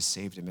Christ has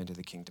saved him into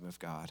the kingdom of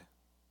God.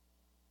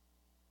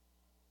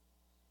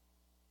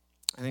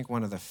 I think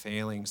one of the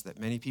failings that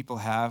many people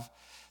have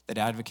that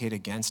advocate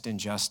against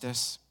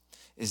injustice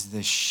is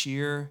the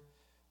sheer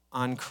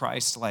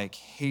un-Christ-like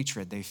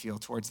hatred they feel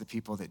towards the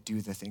people that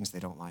do the things they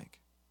don't like.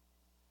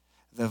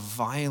 The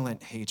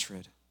violent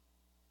hatred.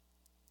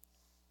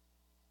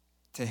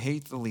 To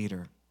hate the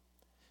leader,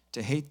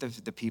 to hate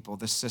the people,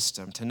 the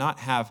system, to not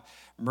have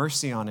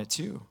mercy on it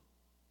too.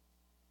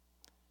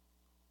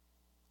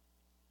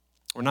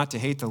 Or not to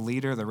hate the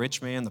leader, the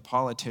rich man, the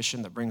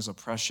politician that brings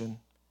oppression.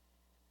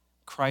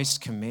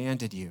 Christ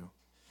commanded you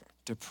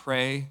to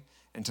pray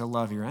and to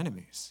love your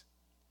enemies.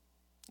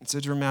 It's a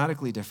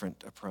dramatically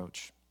different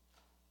approach.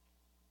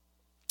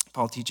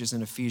 Paul teaches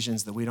in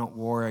Ephesians that we don't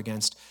war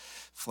against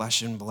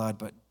flesh and blood,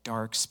 but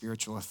dark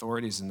spiritual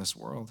authorities in this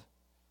world.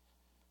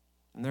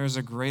 And there is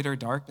a greater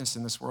darkness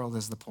in this world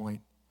is the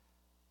point.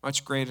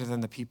 Much greater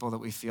than the people that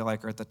we feel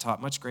like are at the top,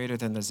 much greater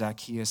than the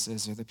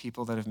Zacchaeuses or the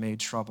people that have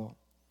made trouble.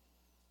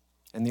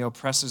 And the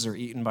oppressors are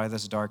eaten by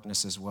this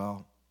darkness as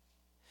well.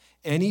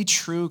 Any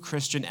true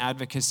Christian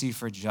advocacy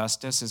for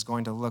justice is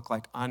going to look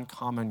like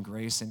uncommon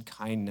grace and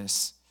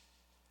kindness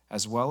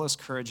as well as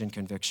courage and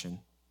conviction.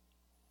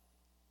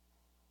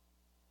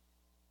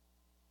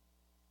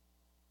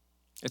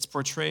 It's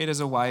portrayed as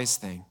a wise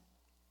thing.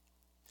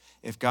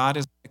 If God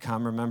is going to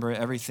come, remember,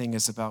 everything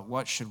is about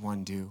what should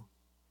one do.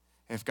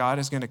 If God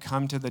is going to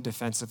come to the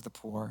defense of the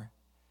poor,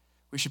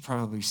 we should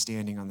probably be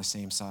standing on the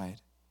same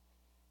side.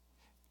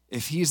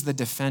 If he's the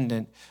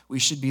defendant, we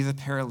should be the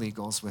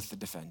paralegals with the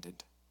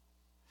defendant.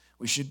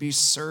 We should be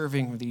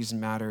serving these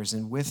matters,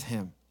 and with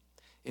him,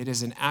 it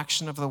is an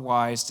action of the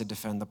wise to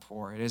defend the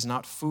poor. It is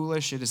not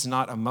foolish, it is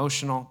not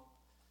emotional,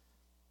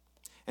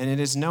 and it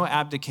is no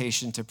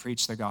abdication to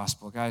preach the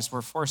gospel. Guys,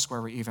 we're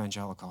Foursquare, we're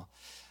evangelical.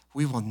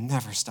 We will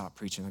never stop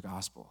preaching the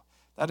gospel.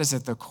 That is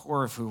at the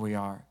core of who we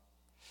are.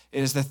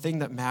 It is the thing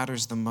that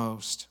matters the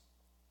most.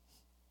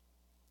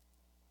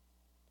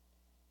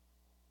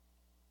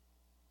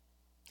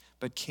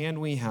 But can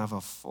we have a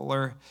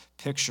fuller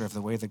picture of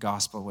the way the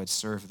gospel would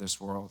serve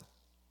this world?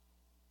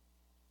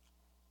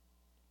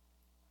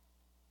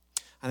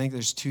 I think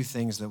there's two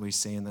things that we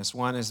see in this.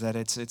 One is that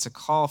it's a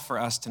call for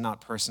us to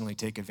not personally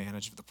take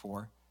advantage of the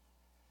poor.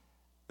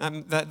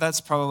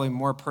 That's probably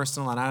more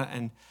personal,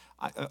 and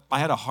I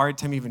had a hard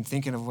time even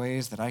thinking of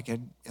ways that I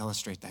could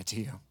illustrate that to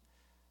you.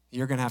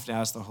 You're going to have to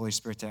ask the Holy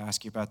Spirit to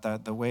ask you about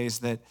that, the ways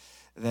that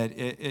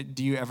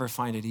do you ever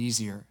find it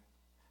easier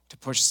to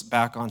push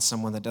back on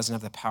someone that doesn't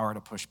have the power to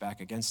push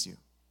back against you?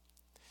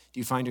 Do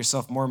you find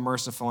yourself more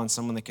merciful on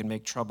someone that can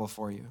make trouble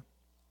for you?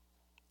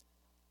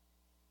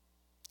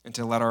 And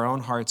to let our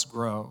own hearts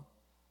grow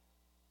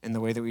in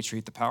the way that we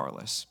treat the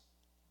powerless.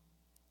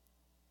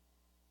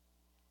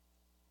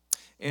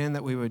 And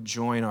that we would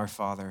join our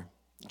Father,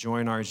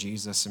 join our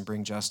Jesus, and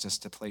bring justice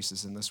to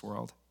places in this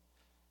world.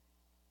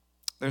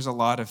 There's a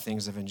lot of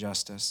things of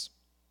injustice.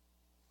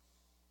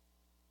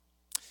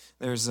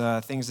 There's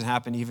things that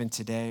happen even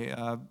today.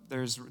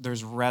 There's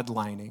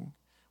redlining,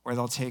 where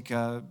they'll take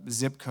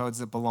zip codes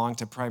that belong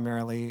to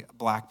primarily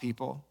black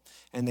people,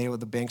 and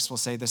the banks will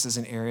say this is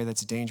an area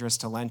that's dangerous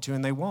to lend to,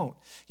 and they won't.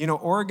 You know,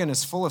 Oregon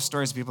is full of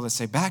stories of people that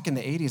say, back in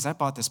the 80s, I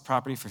bought this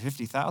property for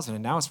 $50,000,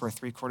 and now it's worth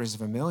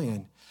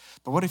 $750,000.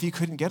 But what if you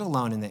couldn't get a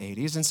loan in the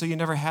 80s, and so you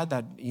never had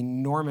that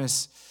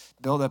enormous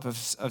buildup of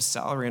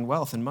salary and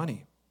wealth and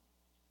money?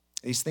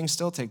 These things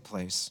still take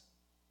place.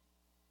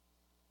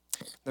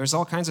 There's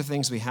all kinds of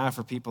things we have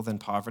for people in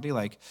poverty,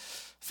 like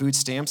food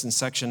stamps and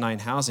Section 9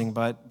 housing,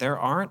 but there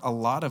aren't a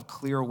lot of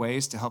clear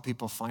ways to help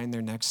people find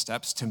their next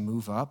steps to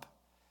move up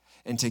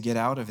and to get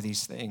out of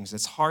these things.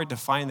 It's hard to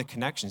find the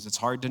connections. It's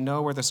hard to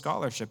know where the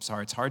scholarships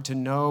are. It's hard to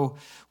know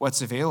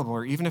what's available,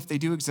 or even if they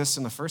do exist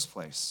in the first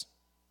place.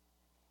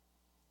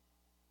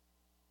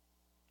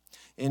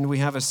 And we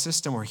have a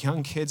system where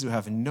young kids who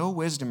have no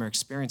wisdom or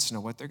experience to know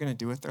what they're going to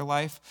do with their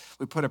life,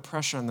 we put a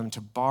pressure on them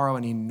to borrow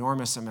an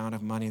enormous amount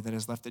of money that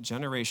has left a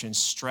generation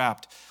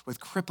strapped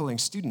with crippling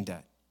student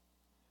debt.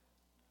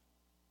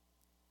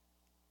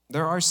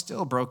 There are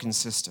still broken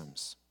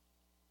systems.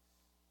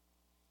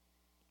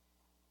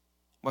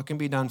 What can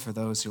be done for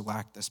those who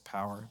lack this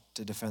power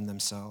to defend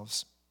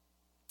themselves?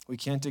 We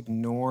can't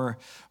ignore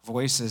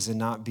voices and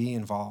not be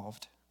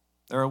involved.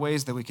 There are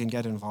ways that we can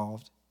get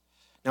involved.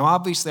 Now,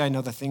 obviously, I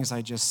know the things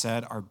I just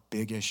said are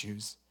big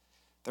issues.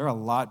 They're a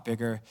lot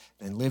bigger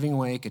than Living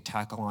Way could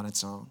tackle on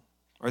its own,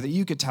 or that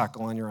you could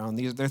tackle on your own.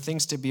 They're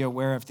things to be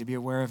aware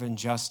of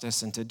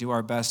injustice, and to do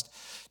our best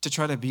to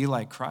try to be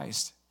like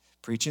Christ,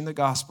 preaching the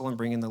gospel and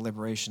bringing the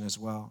liberation as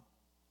well.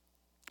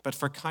 But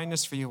for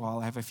kindness for you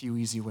all, I have a few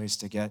easy ways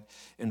to get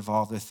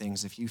involved with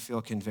things if you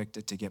feel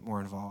convicted to get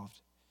more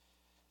involved.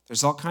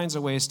 There's all kinds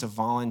of ways to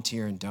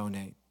volunteer and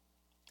donate.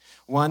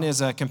 One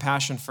is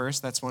Compassion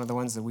First. That's one of the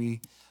ones that we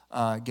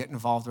get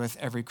involved with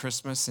every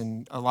Christmas,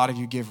 and a lot of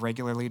you give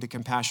regularly to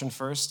Compassion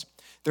First.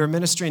 They're a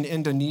ministry in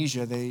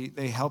Indonesia.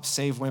 They help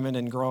save women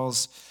and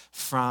girls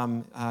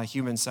from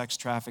human sex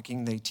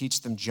trafficking. They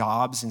teach them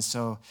jobs, and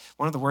so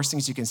one of the worst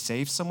things, you can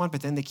save someone,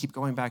 but then they keep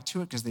going back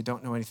to it because they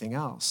don't know anything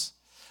else.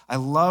 I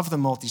love the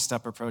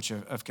multi-step approach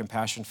of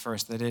Compassion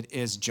First, that it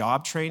is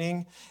job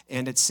training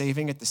and it's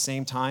saving at the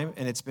same time,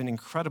 and it's been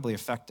incredibly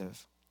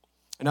effective.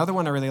 Another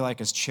one I really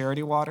like is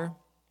Charity Water.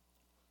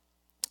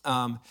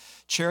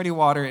 Charity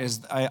Water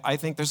is, I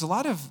think there's a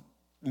lot of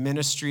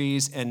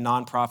ministries and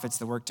nonprofits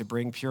that work to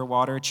bring pure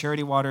water.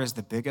 Charity Water is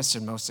the biggest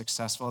and most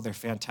successful. They're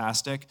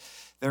fantastic.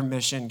 Their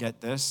mission, get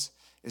this,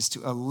 is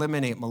to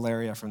eliminate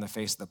malaria from the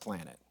face of the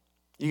planet.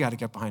 You got to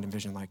get behind a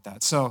vision like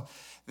that. So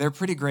they're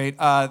pretty great.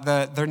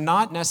 They're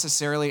not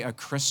necessarily a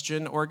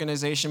Christian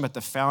organization, but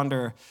the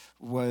founder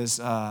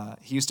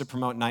he used to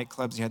promote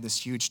nightclubs. He had this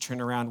huge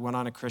turnaround, went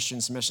on a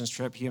Christian's missions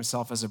trip. He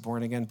himself is a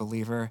born-again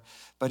believer,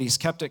 but he's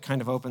kept it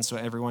kind of open so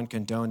everyone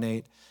can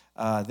donate.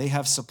 They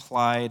have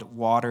supplied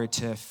water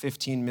to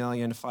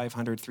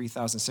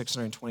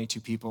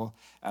 15,503,622 people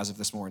as of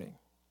this morning.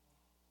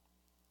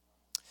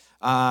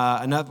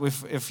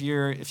 If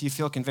you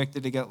feel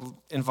convicted to get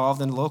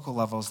involved in local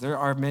levels, there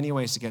are many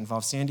ways to get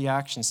involved. Sandy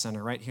Action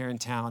Center right here in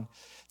town,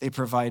 they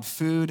provide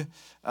food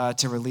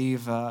to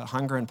relieve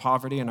hunger and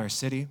poverty in our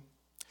city.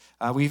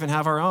 We even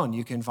have our own.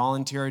 You can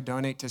volunteer or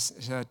donate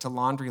to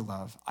Laundry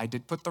Love. I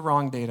did put the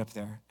wrong date up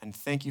there, and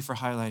thank you for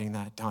highlighting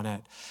that,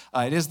 Donette.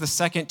 It is the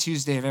second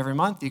Tuesday of every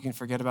month. You can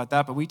forget about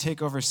that, but we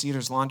take over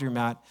Cedar's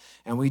laundromat,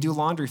 and we do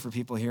laundry for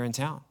people here in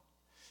town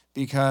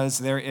because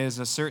there is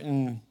a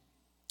certain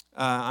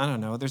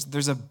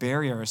there's a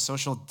barrier, a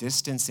social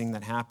distancing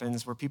that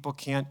happens where people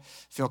can't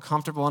feel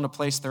comfortable in a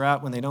place they're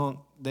at when they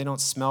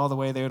don't smell the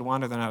way they would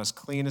want or they're not as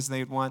clean as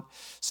they'd want.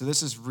 So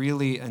this is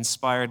really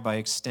inspired by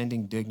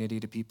extending dignity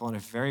to people in a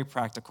very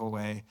practical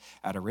way.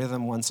 At a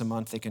rhythm, once a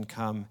month they can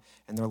come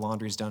and their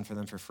laundry's done for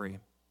them for free.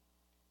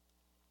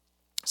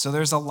 So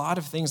there's a lot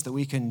of things that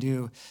we can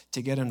do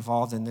to get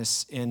involved in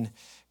this, in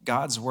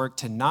God's work,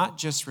 to not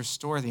just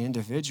restore the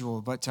individual,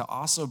 but to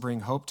also bring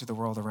hope to the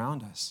world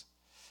around us.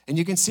 And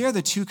you can see how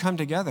the two come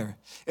together.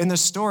 In the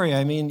story,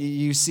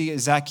 you see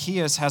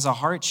Zacchaeus has a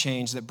heart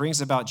change that brings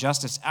about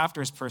justice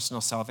after his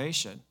personal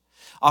salvation.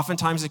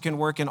 Oftentimes it can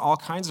work in all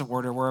kinds of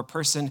order where a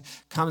person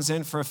comes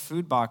in for a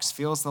food box,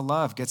 feels the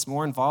love, gets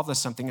more involved with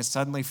something, and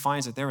suddenly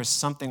finds that there is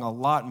something a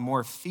lot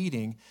more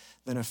feeding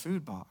than a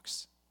food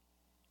box.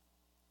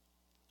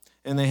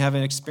 And they have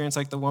an experience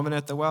like the woman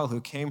at the well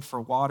who came for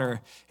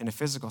water in a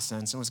physical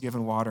sense and was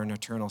given water in an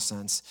eternal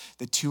sense.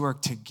 The two are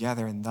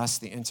together, and thus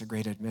the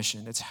integrated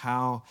mission. It's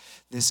how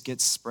this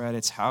gets spread.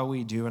 It's how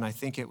we do, and I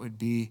think it would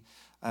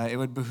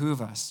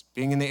behoove us,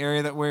 being in the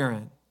area that we're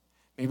in.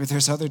 Maybe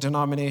there's other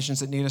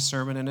denominations that need a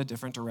sermon in a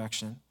different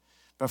direction,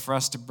 but for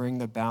us to bring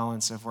the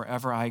balance of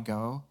wherever I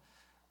go,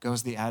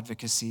 goes the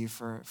advocacy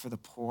for the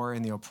poor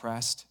and the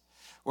oppressed.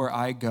 Where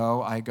I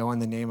go in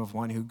the name of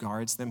one who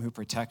guards them, who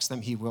protects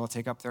them. He will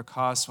take up their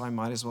cause, so I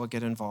might as well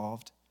get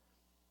involved.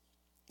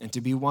 And to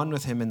be one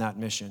with him in that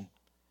mission,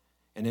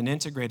 in an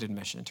integrated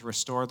mission, to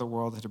restore the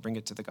world and to bring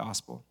it to the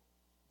gospel.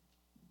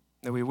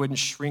 That we wouldn't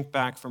shrink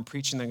back from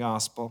preaching the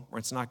gospel where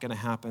it's not going to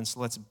happen, so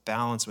let's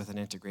balance with an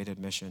integrated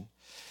mission.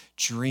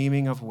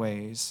 Dreaming of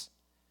ways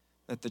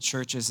that the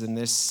churches in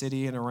this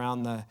city and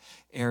around the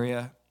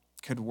area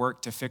could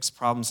work to fix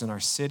problems in our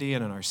city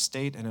and in our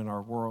state and in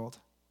our world.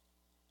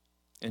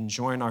 And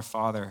join our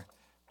Father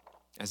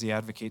as he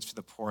advocates for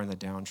the poor and the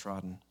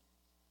downtrodden.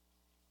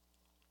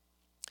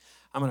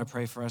 I'm going to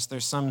pray for us.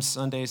 There's some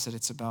Sundays that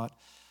it's about,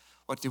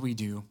 what do we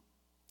do?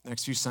 The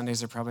next few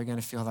Sundays are probably going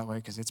to feel that way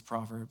because it's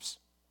Proverbs.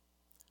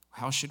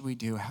 How should we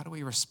do? How do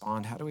we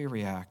respond? How do we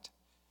react?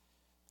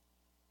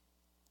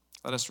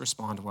 Let us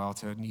respond well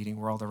to a needing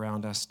world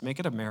around us. Make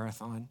it a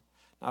marathon,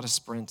 not a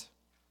sprint,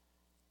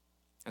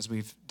 as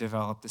we've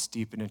developed this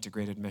deep and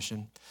integrated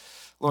mission.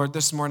 Lord,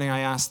 this morning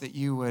I ask that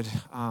you would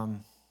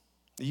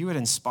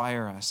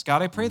inspire us.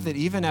 God, I pray that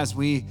even as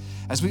we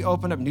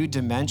open up new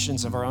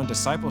dimensions of our own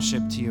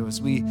discipleship to you,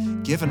 as we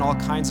give in all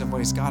kinds of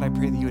ways, God, I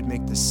pray that you would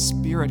make the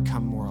Spirit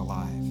come more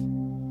alive.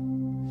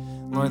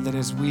 Lord, that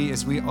as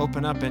we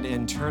open up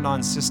and turn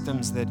on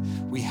systems that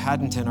we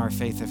hadn't in our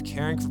faith of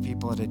caring for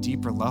people at a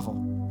deeper level,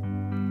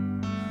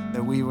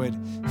 that we would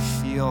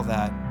feel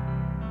that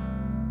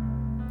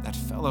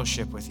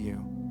fellowship with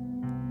you.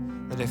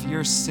 That if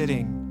you're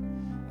sitting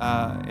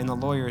at the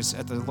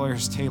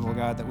lawyer's table,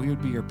 God, that we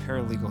would be your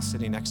paralegal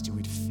sitting next to you.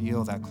 We'd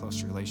feel that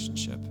close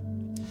relationship.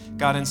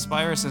 God,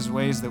 inspire us as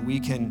ways that we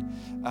can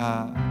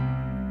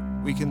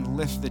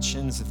lift the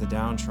chins of the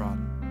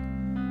downtrodden,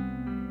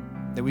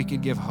 that we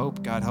could give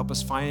hope. God, help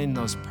us find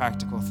those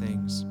practical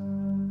things.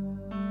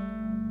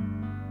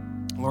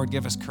 Lord,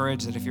 give us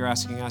courage that if you're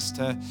asking us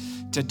to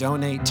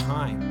donate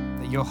time,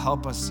 that you'll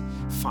help us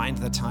find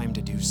the time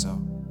to do so,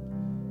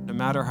 no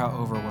matter how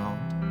overwhelmed.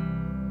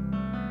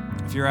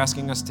 If you're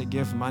asking us to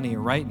give money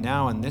right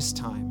now in this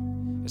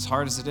time, as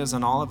hard as it is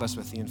on all of us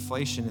with the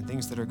inflation and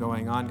things that are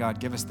going on, God,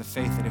 give us the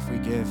faith that if we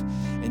give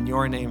in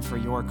your name for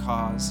your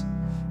cause,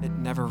 it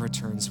never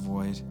returns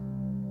void.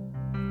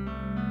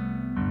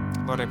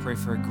 Lord, I pray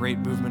for a great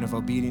movement of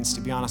obedience,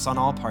 to be honest, on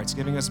all parts,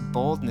 giving us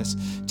boldness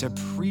to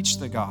preach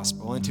the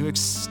gospel and to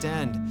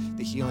extend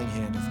the healing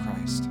hand of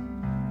Christ.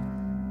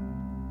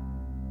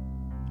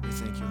 We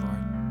thank you, Lord.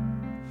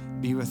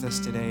 Be with us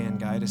today and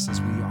guide us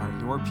as we are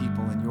your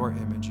people in your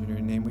image. In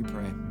your name we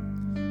pray.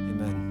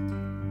 Amen.